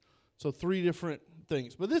So 3 different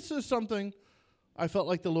things. But this is something I felt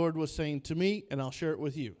like the Lord was saying to me, and I'll share it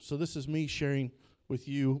with you. So this is me sharing with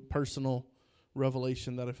you personal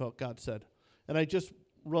revelation that I felt God said. And I just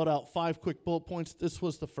wrote out 5 quick bullet points. This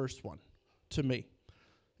was the first one to me.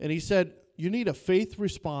 And he said, you need a faith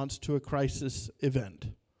response to a crisis event.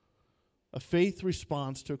 A faith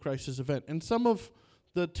response to a crisis event. And some of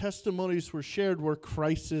the testimonies were shared were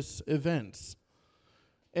crisis events.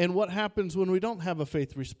 And what happens when we don't have a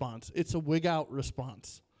faith response? It's a wig out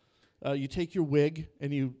response. You take your wig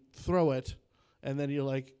and you throw it, and then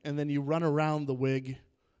you run around the wig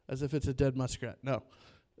as if it's a dead muskrat. No.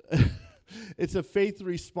 It's a faith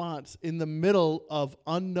response in the middle of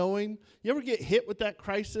unknowing. You ever get hit with that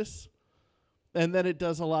crisis? And then it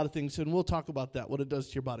does a lot of things, and we'll talk about that, what it does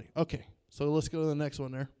to your body. Okay, so let's go to the next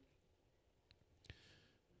one there.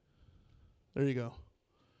 There you go.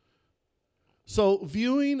 So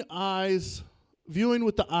viewing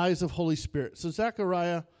with the eyes of Holy Spirit. So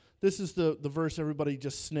Zechariah, this is the verse everybody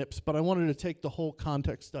just snips, but I wanted to take the whole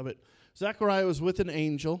context of it. Zechariah was with an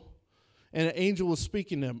angel, and an angel was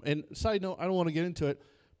speaking to him. And side note, I don't want to get into it.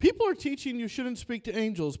 People are teaching you shouldn't speak to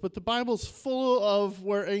angels, but the Bible's full of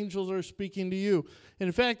where angels are speaking to you. And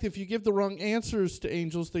in fact, if you give the wrong answers to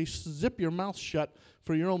angels, they zip your mouth shut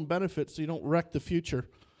for your own benefit so you don't wreck the future.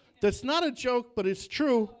 That's not a joke, but it's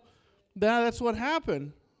true. That's what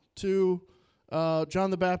happened to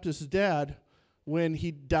John the Baptist's dad when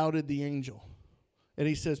he doubted the angel. And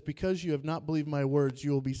he says, because you have not believed my words,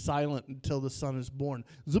 you will be silent until the son is born.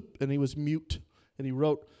 Zip, and he was mute, and he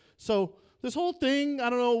wrote. So this whole thing, I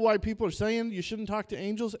don't know why people are saying you shouldn't talk to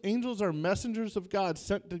angels. Angels are messengers of God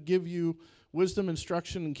sent to give you wisdom,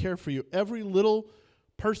 instruction, and care for you. Every little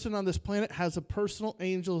person on this planet has a personal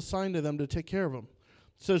angel assigned to them to take care of them.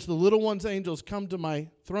 It says the little one's angels come to my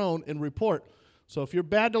throne and report. So if you're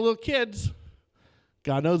bad to little kids,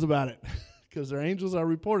 God knows about it because their angels are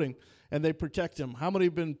reporting, and they protect them. How many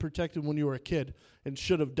have been protected when you were a kid and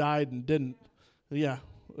should have died and didn't? Yeah,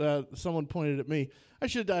 someone pointed at me. I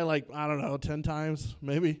should die 10 times,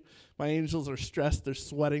 maybe. My angels are stressed. They're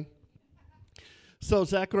sweating. So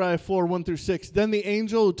Zechariah 4, 1-6. Then the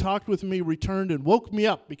angel who talked with me returned and woke me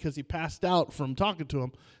up because he passed out from talking to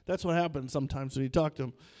him. That's what happens sometimes when you talk to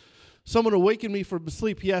him. Someone awakened me from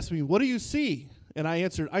sleep. He asked me, what do you see? And I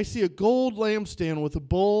answered, I see a gold lampstand with a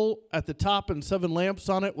bowl at the top and 7 lamps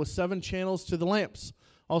on it with 7 channels to the lamps.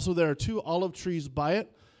 Also, there are 2 olive trees by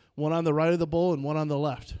it, one on the right of the bowl and one on the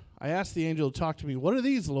left. I asked the angel to talk to me, what are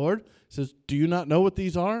these, Lord? He says, do you not know what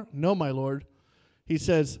these are? No, my Lord. He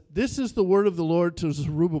says, this is the word of the Lord to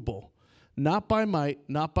Zerubbabel, not by might,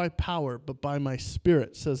 not by power, but by my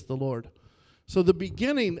spirit, says the Lord. So the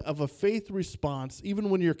beginning of a faith response, even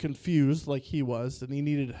when you're confused like he was, and he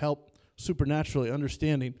needed help supernaturally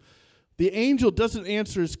understanding, the angel doesn't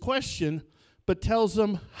answer his question, but tells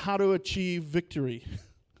him how to achieve victory.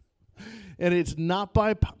 And it's not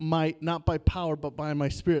by might, not by power, but by my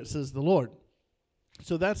spirit, says the Lord.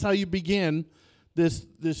 So that's how you begin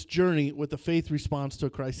this journey with a faith response to a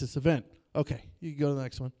crisis event. Okay, you can go to the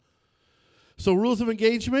next one. So rules of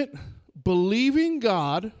engagement, believing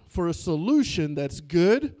God for a solution that's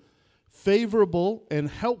good, favorable, and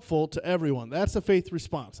helpful to everyone. That's a faith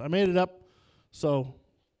response. I made it up, so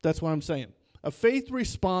that's what I'm saying. A faith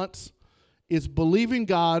response is believing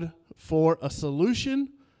God for a solution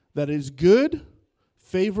that is good,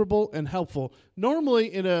 favorable, and helpful.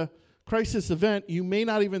 Normally, in a crisis event, you may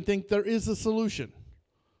not even think there is a solution.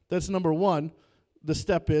 That's number one. The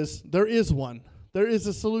step is there is one. There is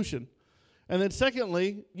a solution. And then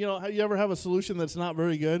secondly, you ever have a solution that's not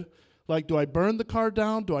very good? Like, do I burn the car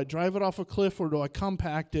down? Do I drive it off a cliff? Or do I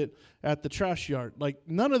compact it at the trash yard? Like,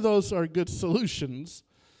 none of those are good solutions.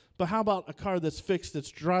 But how about a car that's fixed,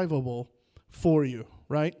 that's drivable for you,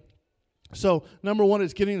 right? So number one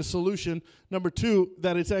is getting a solution. Number two,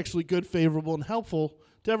 that it's actually good, favorable, and helpful.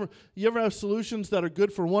 You ever have solutions that are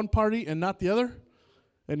good for one party and not the other?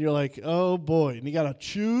 And you're like, oh boy. And you got to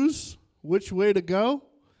choose which way to go.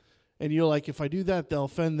 And you're like, if I do that, they'll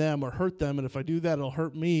offend them or hurt them. And if I do that, it'll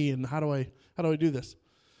hurt me. And how do I do this?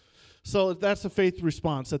 So that's a faith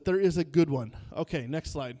response, that there is a good one. Okay,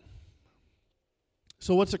 next slide.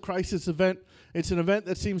 So what's a crisis event? It's an event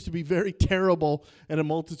that seems to be very terrible in a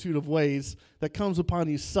multitude of ways that comes upon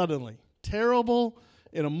you suddenly. Terrible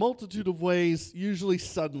in a multitude of ways, usually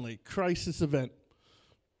suddenly. Crisis event.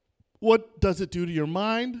 What does it do to your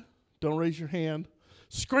mind? Don't raise your hand.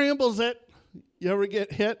 Scrambles it. You ever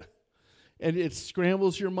get hit? And it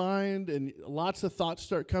scrambles your mind and lots of thoughts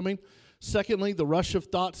start coming. Secondly, the rush of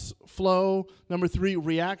thoughts flow. Number three,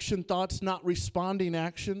 reaction thoughts, not responding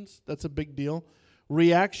actions. That's a big deal.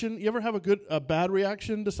 reaction. You ever have a bad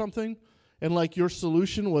reaction to something, and like your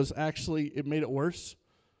solution was actually, it made it worse?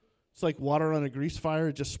 It's like water on a grease fire,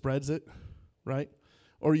 it just spreads it, right?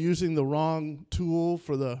 Or using the wrong tool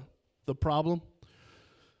for the problem.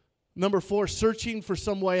 Number 4, searching for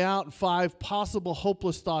some way out. And 5, possible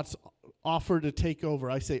hopeless thoughts offer to take over.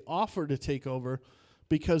 I say offer to take over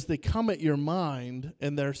because they come at your mind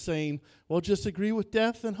and they're saying, well, just agree with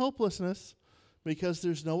death and hopelessness because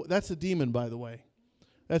that's a demon, by the way.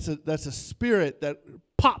 That's a spirit that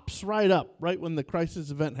pops right up right when the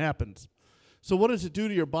crisis event happens. So what does it do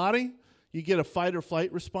to your body? You get a fight or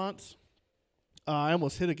flight response. I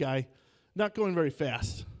almost hit a guy, not going very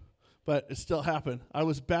fast, but it still happened. I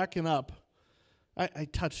was backing up. I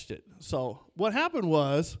touched it. So what happened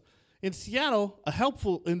was, in Seattle, a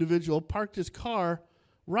helpful individual parked his car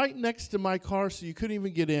right next to my car so you couldn't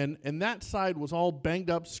even get in, and that side was all banged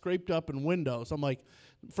up, scraped up, and windows. I'm like,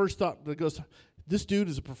 first thought that goes, this dude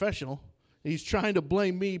is a professional. He's trying to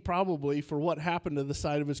blame me probably for what happened to the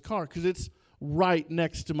side of his car because it's right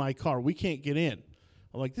next to my car. We can't get in.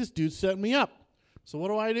 I'm like, this dude's setting me up. So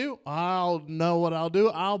what do? I'll know what I'll do.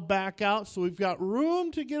 I'll back out so we've got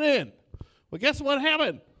room to get in. Well, guess what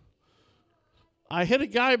happened? I hit a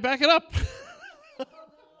guy backing up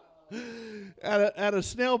at a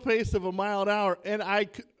snail pace of a mile an hour. And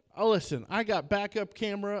listen, I got backup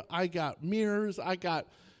camera. I got mirrors. I got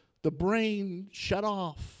the brain shut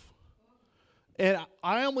off. And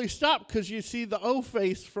I only stopped because you see the O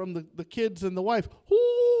face from the kids and the wife.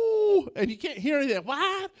 Ooh, and you can't hear anything.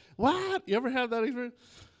 What? You ever have that experience?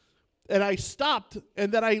 And I stopped,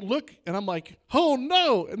 and then I look, and I'm like, oh,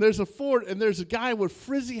 no. And there's a Ford, and there's a guy with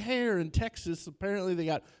frizzy hair in Texas. Apparently they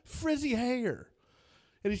got frizzy hair.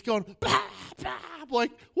 And he's going, blah, blah. I'm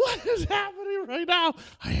like, what is happening right now?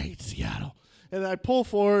 I hate Seattle. And I pull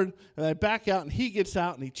forward, and I back out, and he gets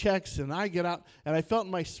out, and he checks, and I get out. And I felt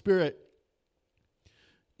in my spirit,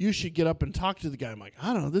 you should get up and talk to the guy. I'm like,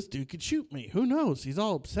 I don't know, this dude could shoot me. Who knows? He's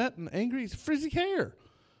all upset and angry. He's frizzy hair.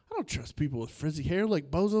 I don't trust people with frizzy hair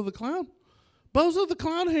like Bozo the Clown. Bozo the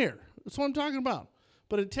Clown hair. That's what I'm talking about.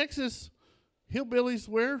 But in Texas, hillbillies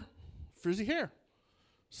wear frizzy hair.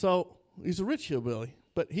 So he's a rich hillbilly.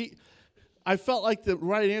 But I felt like the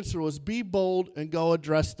right answer was be bold and go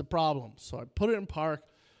address the problem. So I put it in park.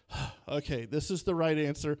 Okay, this is the right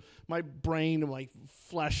answer. My brain and my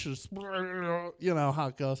flesh is, you know how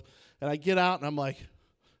it goes. And I get out and I'm like,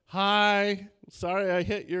 hi, sorry I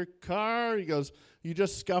hit your car. He goes, you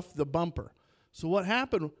just scuffed the bumper. So what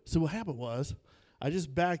happened was I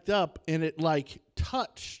just backed up and it like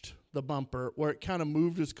touched the bumper where it kind of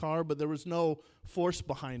moved his car, but there was no force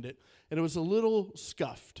behind it. And it was a little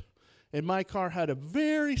scuffed. And my car had a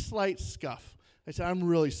very slight scuff. I said, I'm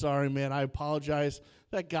really sorry, man. I apologize.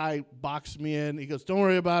 That guy boxed me in. He goes, don't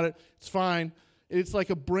worry about it. It's fine. It's like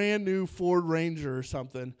a brand new Ford Ranger or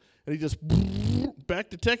something. And he just, back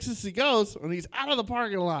to Texas he goes, and he's out of the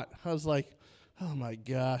parking lot. I was like, oh, my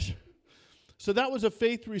gosh. So that was a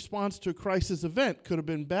faith response to a crisis event. Could have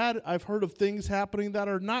been bad. I've heard of things happening that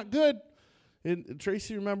are not good. And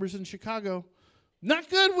Tracy remembers in Chicago, not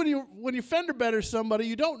good when you fender bender somebody.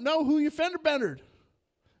 You don't know who you fender bendered.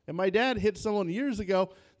 And my dad hit someone years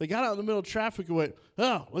ago. They got out in the middle of traffic and went,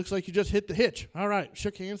 oh, looks like you just hit the hitch. All right,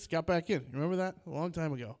 shook hands, got back in. You remember that? A long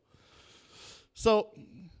time ago. So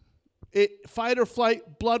fight or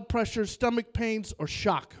flight, blood pressure, stomach pains, or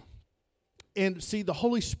shock. And see, the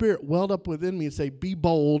Holy Spirit welled up within me and say, be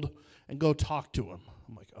bold and go talk to him.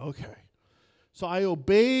 I'm like, okay. So I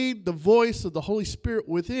obeyed the voice of the Holy Spirit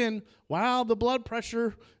within while the blood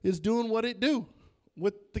pressure is doing what it do.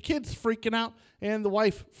 With the kids freaking out and the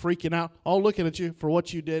wife freaking out, all looking at you for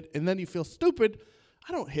what you did, and then you feel stupid.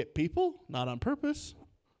 I don't hit people, not on purpose,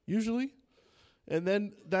 usually. And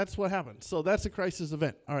then that's what happens. So that's a crisis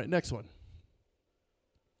event. All right, next one.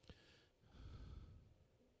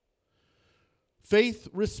 Faith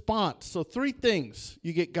response. So 3 things.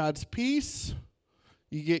 You get God's peace,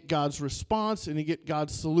 you get God's response, and you get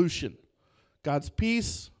God's solution. God's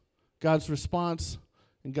peace, God's response,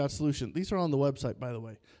 and God's solution. These are on the website, by the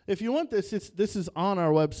way. If you want this, this is on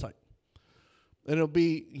our website. And it'll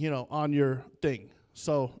be, on your thing.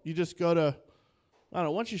 So you just go to, I don't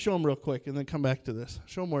know, why don't you show them real quick and then come back to this.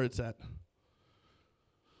 Show them where it's at.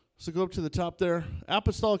 So go up to the top there.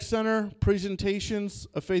 Apostolic Center, presentations,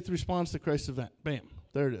 a faith response to Christ's event. Bam.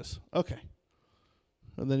 There it is. Okay.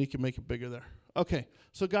 And then you can make it bigger there. Okay,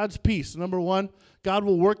 so God's peace. Number 1, God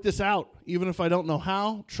will work this out, even if I don't know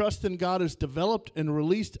how. Trust in God is developed and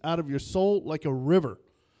released out of your soul like a river.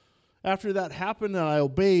 After that happened and I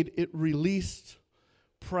obeyed, it released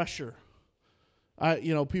pressure.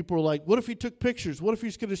 People are like, what if he took pictures? What if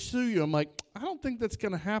he's going to sue you? I'm like, I don't think that's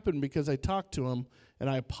going to happen because I talked to him and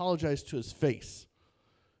I apologized to his face.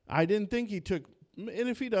 I didn't think he took, and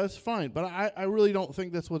if he does, fine. But I really don't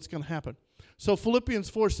think that's what's going to happen. So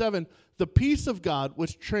Philippians 4:7, the peace of God,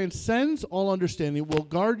 which transcends all understanding, will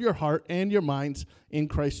guard your heart and your minds in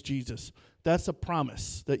Christ Jesus. That's a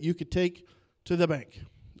promise that you could take to the bank,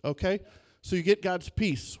 okay? So you get God's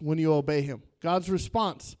peace when you obey him. God's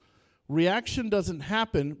response. Reaction doesn't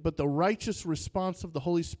happen, but the righteous response of the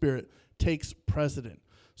Holy Spirit takes precedent.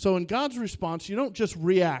 So in God's response, you don't just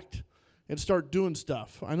react and start doing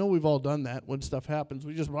stuff. I know we've all done that when stuff happens.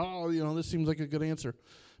 We just, this seems like a good answer.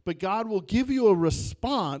 But God will give you a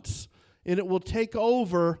response, and it will take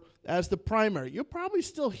over as the primary. You'll probably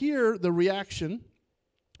still hear the reaction,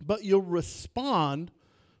 but you'll respond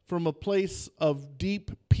from a place of deep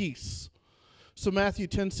peace. So Matthew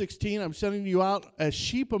 10:16, I'm sending you out as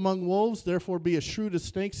sheep among wolves, therefore be as shrewd as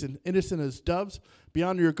snakes and innocent as doves. Be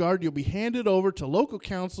on your guard. You'll be handed over to local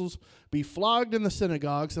councils, be flogged in the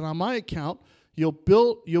synagogues, and on my account,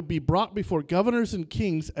 you'll be brought before governors and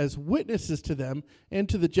kings as witnesses to them and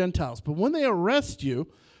to the Gentiles. But when they arrest you,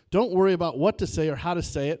 don't worry about what to say or how to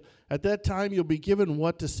say it. At that time, you'll be given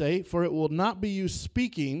what to say, for it will not be you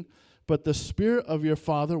speaking, but the Spirit of your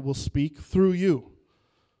Father will speak through you.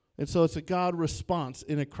 And so it's a God response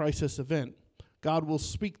in a crisis event. God will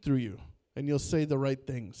speak through you, and you'll say the right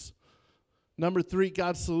things. Number 3,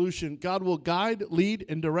 God's solution. God will guide, lead,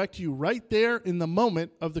 and direct you right there in the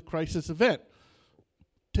moment of the crisis event.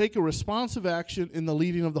 Take a responsive action in the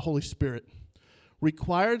leading of the Holy Spirit.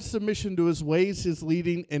 Required submission to his ways, his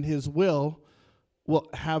leading, and his will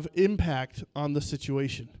have impact on the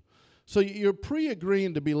situation. So you're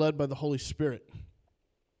pre-agreeing to be led by the Holy Spirit.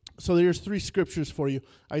 So there's 3 scriptures for you.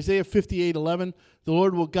 Isaiah 58:11, the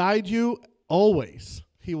Lord will guide you always.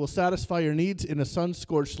 He will satisfy your needs in a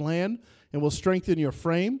sun-scorched land and will strengthen your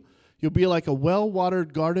frame. You'll be like a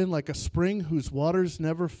well-watered garden, like a spring whose waters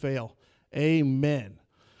never fail. Amen.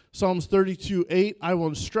 Psalms 32:8, I will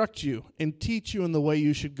instruct you and teach you in the way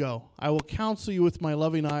you should go. I will counsel you with my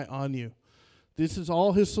loving eye on you. This is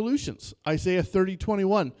all his solutions. Isaiah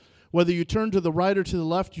 30:21, whether you turn to the right or to the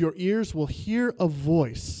left, your ears will hear a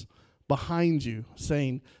voice behind you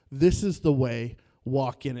saying, this is the way,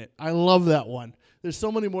 walk in it. I love that one. There's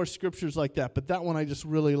so many more scriptures like that, but that one I just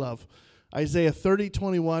really love. Isaiah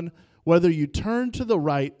 30:21, whether you turn to the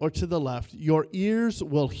right or to the left, your ears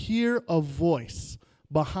will hear a voice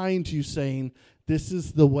behind you saying, this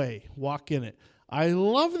is the way, walk in it. I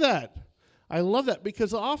love that. I love that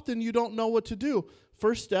because often you don't know what to do.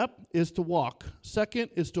 First step is to walk. Second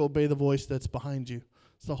is to obey the voice that's behind you.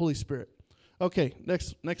 It's the Holy Spirit. Okay,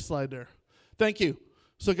 next slide there. Thank you.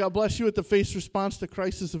 So God bless you with the faith response to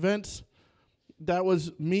crisis events. That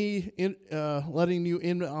was me letting you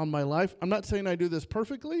in on my life. I'm not saying I do this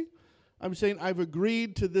perfectly. I'm saying I've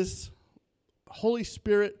agreed to this Holy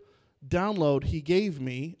Spirit download he gave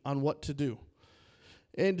me on what to do.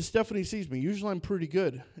 And Stephanie sees me. Usually I'm pretty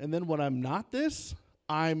good. And then when I'm not this,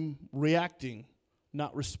 I'm reacting,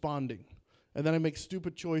 not responding. And then I make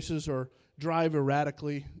stupid choices or drive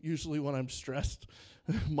erratically, usually when I'm stressed.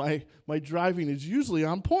 My driving is usually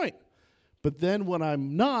on point. But then when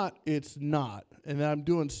I'm not, it's not. And then I'm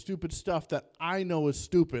doing stupid stuff that I know is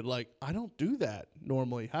stupid. Like, I don't do that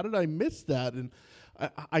normally. How did I miss that? And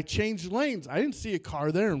I changed lanes. I didn't see a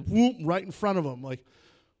car there, and whoop, right in front of them. Like,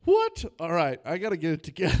 what? All right, I got to get it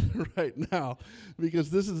together right now because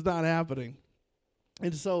this is not happening.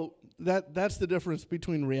 And so that's the difference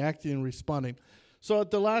between reacting and responding. So at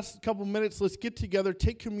the last couple minutes, let's get together,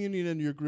 take communion in your group.